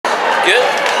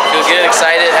Feel good,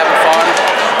 excited, having fun.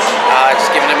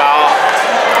 Just giving it my all.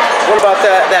 What about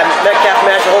that Metcalf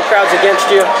match? The whole crowd's against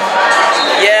you.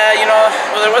 Yeah, you know,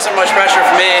 well, there wasn't much pressure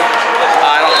for me.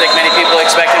 I don't think many people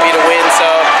expected me to win, so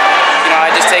you know,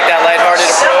 I just take that lighthearted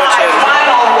approach and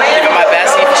give it my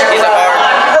best. He's a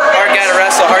hard guy to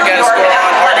wrestle, hard guy to score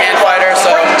on, hard hand fighter. So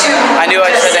I knew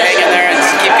I just had to hang in there and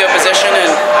keep good position,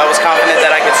 and I was confident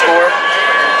that I could score.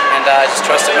 And I just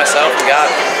trusted myself and God.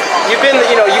 You've been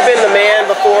the man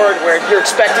before where you're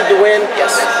expected to win.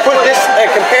 Yes. Put this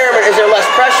comparison, is there less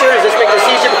pressure? Does this make this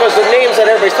easier? Because the names that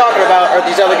everybody's talking about are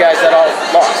these other guys that all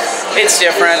lost. It's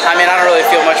different. I mean, I don't really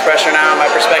feel much pressure now. My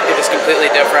perspective is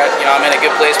completely different. You know, I'm in a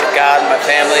good place with God and my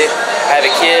family. I have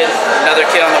a kid, another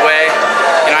kid on the way.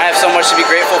 You know, I have so much to be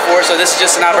grateful for, so this is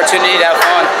just an opportunity to have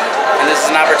fun. And this is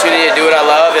an opportunity to do what I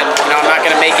love, and you know, I'm not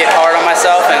going to make it hard on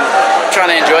myself, and I'm trying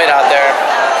to enjoy it out there.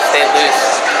 Stay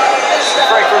loose.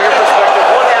 Frank, from your perspective,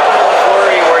 what happened in the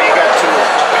flurry where you got two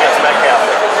against Metcalf?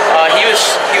 He was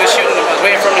shooting. I was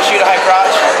waiting for him to shoot a high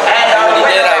crotch. And when he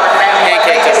did, I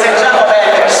pancaked him.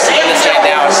 This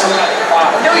Takedown.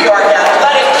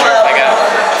 I got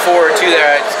 4 or 2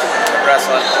 there. I just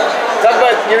wrestling. Talk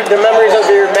about the memories of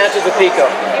your matches with Pico.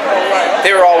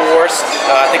 They were all wars.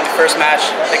 I think the first match,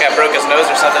 I think I broke his nose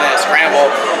or something in a scramble,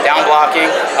 down blocking.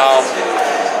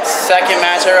 Second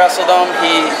match I wrestled him,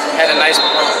 he had a nice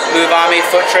move on me,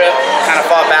 foot trip, kind of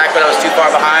fought back, but I was too far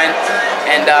behind.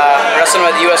 And wrestling him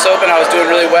at the US Open, I was doing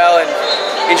really well and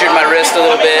injured my wrist a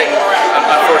little bit. And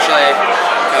unfortunately,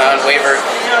 wavered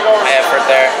my effort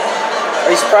there. Are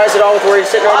you surprised at all with where you're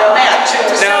sitting right now?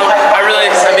 No, I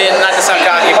mean, not to sound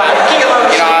cocky, but you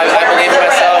know, I believe in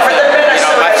myself. And, you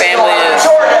know, my family is,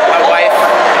 my wife,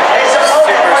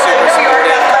 super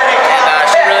supportive, and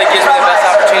she really gives me the best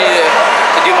opportunity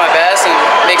to do my best and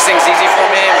makes things easy for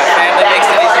me. My family makes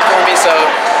it easy for me, so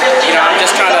you know, I'm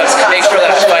just trying to make sure that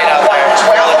I fight out there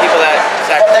for all the people that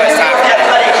sacrifice time for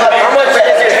me. How much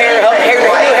is your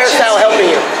new hairstyle helping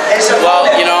you? Well,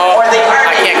 you know,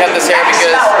 I can't cut this hair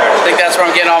because I think that's where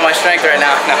I'm getting all my strength right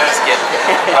now. No, I'm just kidding.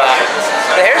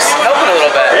 The hair's helping a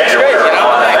little bit. It's great, you know.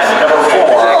 Thanks.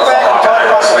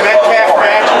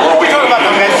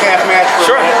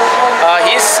 Sure.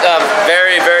 He's a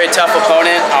very tough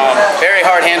opponent. Very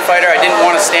hard hand fighter. I didn't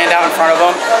want to stand out in front of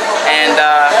him, and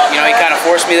you know, he kind of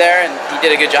forced me there, and he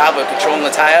did a good job of controlling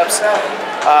the tie-ups.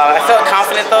 I felt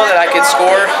confident though that I could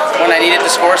score when I needed to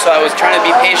score, so I was trying to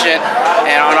be patient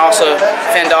and also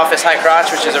fend off his high crotch,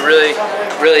 which is a really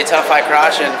tough high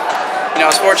crotch. And you know,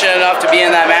 I was fortunate enough to be in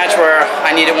that match where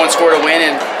I needed one score to win,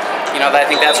 and you know, I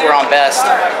think that's where I'm best.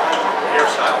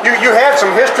 You had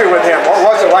some history with him. What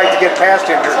was it like to get past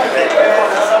him here today?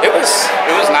 It was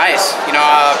nice. You know,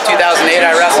 2008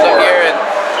 I wrestled him here, and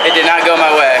it did not go my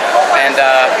way. And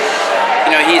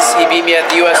you know, he beat me at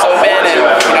the US Open, and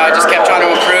you know, I just kept trying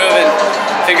to improve and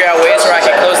figure out ways where I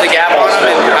could close the gap on him.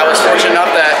 And I was fortunate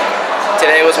enough that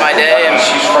today was my day, and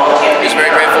I was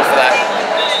very grateful for that.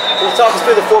 Can you talk us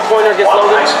through the 4-pointer against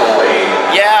Logan?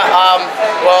 Yeah,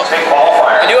 well,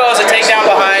 I knew I was a takedown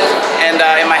behind, and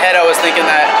in my head I was thinking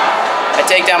that a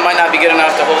takedown might not be good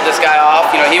enough to hold this guy off.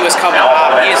 You know, he was coming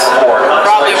off. He's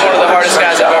probably one of the hardest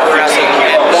guys I've ever wrestled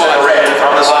and won.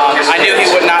 I knew he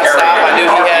would not stop. I knew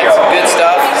he had some good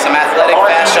stuff, some athletic,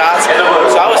 fast shots.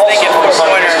 So I was thinking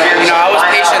 4-pointer. You know, I was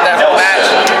patient that whole match,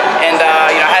 and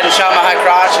you know, I hadn't shot my high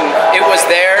crotch, and it was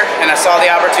there, and I saw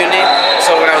the opportunity.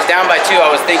 So when I was down by 2,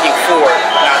 I was thinking 4,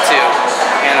 not 2,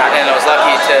 and I was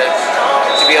lucky to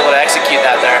be able to execute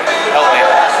that there. Helped me.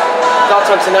 Thoughts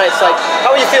on tonight? It's like,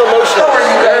 how do you feel emotionally?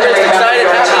 Nervous, excited,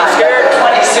 happy, scared?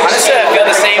 Honestly, I feel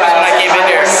the same as when I came in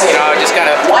here. You know, just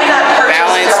kind of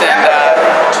balanced and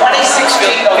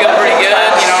feel pretty good.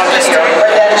 You know, I'm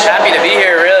just happy to be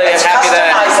here. Really, I'm happy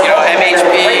that you know,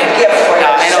 MHP,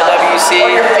 NLWC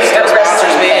still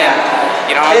sponsors me, and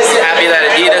you know, I'm happy that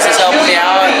Adidas is helping me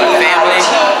out and my family.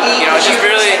 You know, just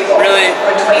really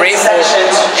grateful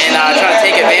and trying to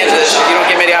take advantage of this. You don't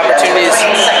get many opportunities,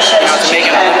 you know, to make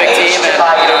an Olympic team, and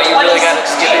you know, you really got to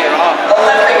just give it your all.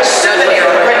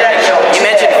 You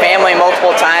mentioned family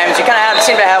multiple times. You kind of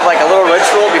seem to have like a little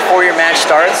ritual before your match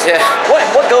starts. Yeah.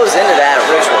 What goes into that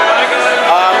ritual?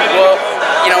 Well,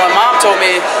 you know, my mom told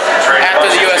me after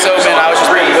the US Open I was just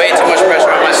putting way too much pressure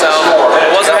on myself.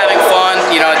 I wasn't having fun.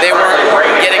 You know, they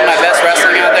weren't getting my best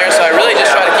wrestling out there, so I really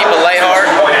just try to keep a light heart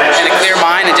and a clear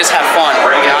mind and just have fun.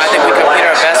 You know, I think we compete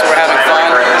our best when we're having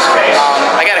fun.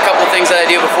 I got a couple things that I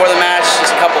do before the match,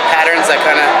 just a couple patterns that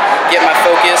kind of get my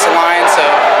focus aligned. So,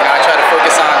 you know, I try to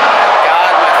focus on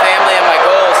God, my family, and my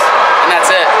goals, and that's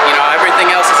it. You know, everything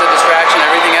else is a distraction.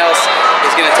 Everything else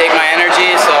is going to take my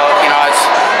energy. So, you know,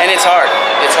 it's hard.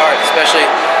 It's hard, especially,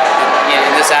 you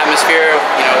atmosphere,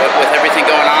 you know, with everything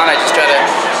going on, I just try to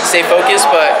stay focused.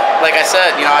 But like I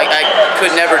said, you know, I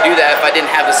could never do that if I didn't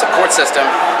have the support system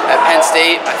at Penn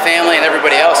State, my family, and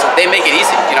everybody else. They make it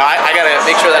easy. You know, I got to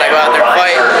make sure that I go out there and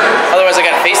fight.